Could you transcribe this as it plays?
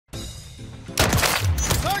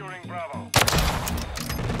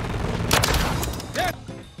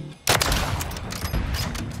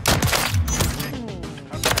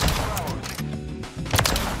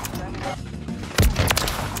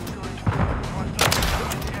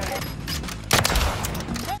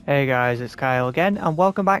Hey guys, it's Kyle again, and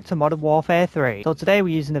welcome back to Modern Warfare 3. So today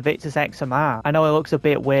we're using the VICTUS XMR. I know it looks a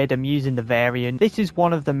bit weird, I'm using the variant. This is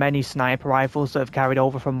one of the many sniper rifles that have carried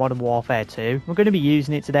over from Modern Warfare 2. We're going to be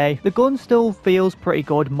using it today. The gun still feels pretty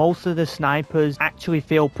good. Most of the snipers actually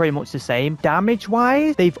feel pretty much the same.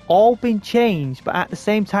 Damage-wise, they've all been changed, but at the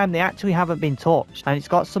same time, they actually haven't been touched. And it's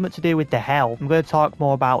got something to do with the health. I'm going to talk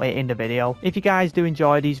more about it in the video. If you guys do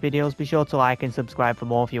enjoy these videos, be sure to like and subscribe for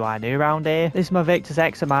more if you are new around here. This is my VICTUS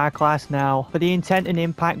XMR class now. For the intent and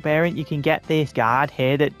impact variant, you can get this guard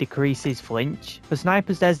here that decreases flinch. For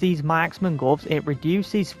snipers, there's these marksman gloves. It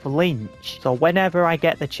reduces flinch. So whenever I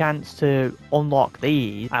get the chance to unlock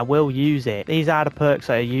these, I will use it. These are the perks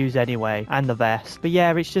that I use anyway, and the vest. But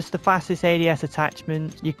yeah, it's just the fastest ADS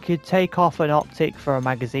attachment. You could take off an optic for a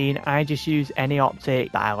magazine. I just use any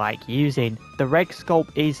optic that I like using. The reg scope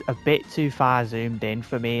is a bit too far zoomed in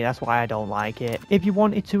for me, that's why I don't like it. If you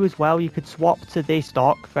wanted to as well, you could swap to this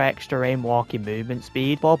stock for extra aim, walking, movement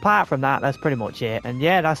speed. But apart from that, that's pretty much it. And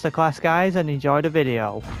yeah, that's the class guys, and enjoy the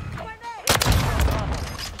video.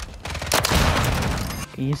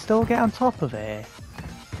 Can you still get on top of it?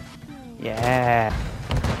 Yeah.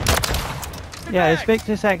 Yeah, this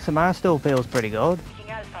VICTUS XMR still feels pretty good.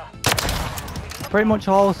 Pretty much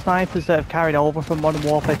all snipers that have carried over from Modern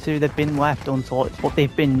Warfare 2, they've been left untouched, but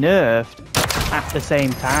they've been nerfed at the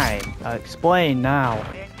same time. I'll explain now.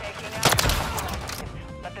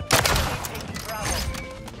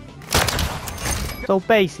 So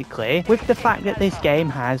basically, with the fact that this game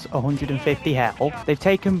has 150 health, they've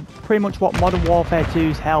taken pretty much what Modern Warfare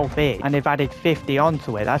 2's health is, and they've added 50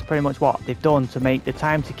 onto it. That's pretty much what they've done to make the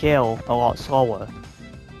time to kill a lot slower.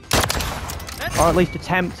 Or at least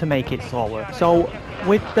attempt to make it slower. So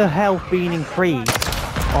with the health being increased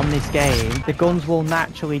on this game, the guns will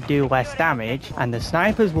naturally do less damage, and the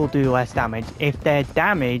snipers will do less damage if their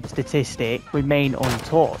damage statistics remain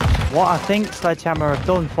untouched. What I think Sledgehammer have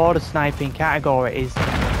done for the sniping category is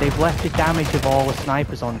they've left the damage of all the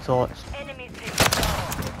snipers untouched.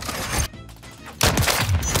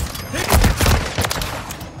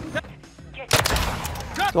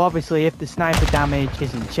 So obviously if the sniper damage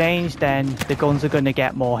isn't changed, then the guns are going to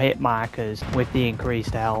get more hit markers with the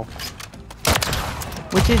increased health.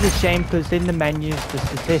 Which is a shame, because in the menus the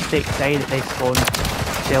statistics say that this gun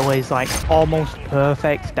still is like almost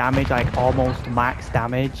perfect damage, like almost max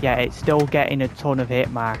damage, yet it's still getting a ton of hit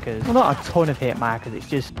markers. Well, not a ton of hit markers, it's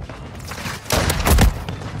just...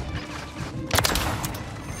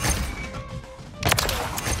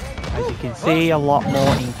 as you can see, a lot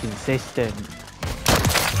more inconsistent.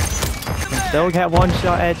 Still get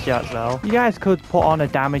one-shot headshots though. You guys could put on a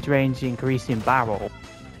damage range increasing barrel.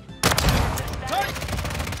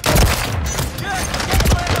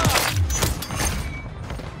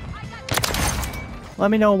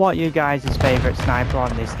 Let me know what you guys' favourite sniper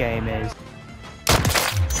on this game is.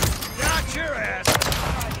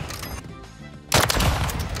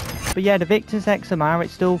 But yeah, the VICTUS XMR, it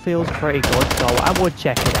still feels pretty good, so I would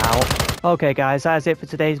check it out. Okay guys, that's it for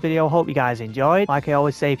today's video. Hope you guys enjoyed. Like I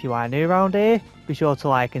always say, if you are new around here, be sure to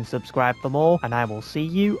like and subscribe for more, and I will see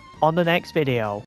you on the next video.